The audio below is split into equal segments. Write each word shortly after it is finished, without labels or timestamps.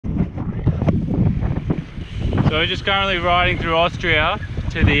So we're just currently riding through Austria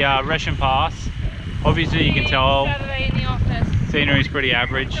to the Reschenpass. Obviously you can tell Saturday in the office. Scenery's pretty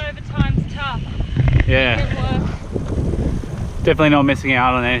average. Overtime's tough. Yeah. Definitely not missing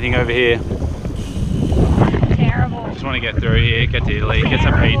out on anything over here. Terrible. Just want to get through here, get to Italy, get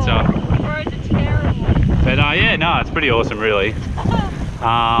some pizza. Roads are terrible. But yeah, no, it's pretty awesome really.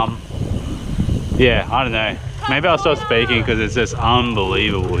 Yeah, I don't know. Maybe I'll stop speaking because it's just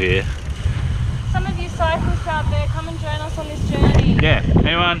unbelievable here. Some of you cyclists out there, come and join us on this journey. Yeah,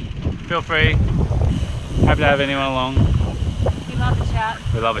 anyone, feel free. Happy to have anyone along. We love a chat.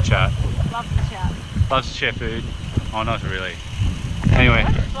 We love a chat. Love the chat. Loves to share food. Oh, not really. Anyway,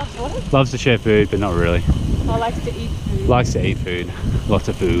 What? loves to share food, but not really. Oh, likes to eat food. Likes to eat food. Lots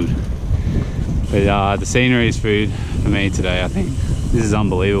of food. But the scenery is food for me today, I think. This is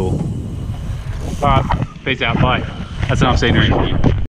unbelievable. Alright, peace out, bye. That's enough scenery.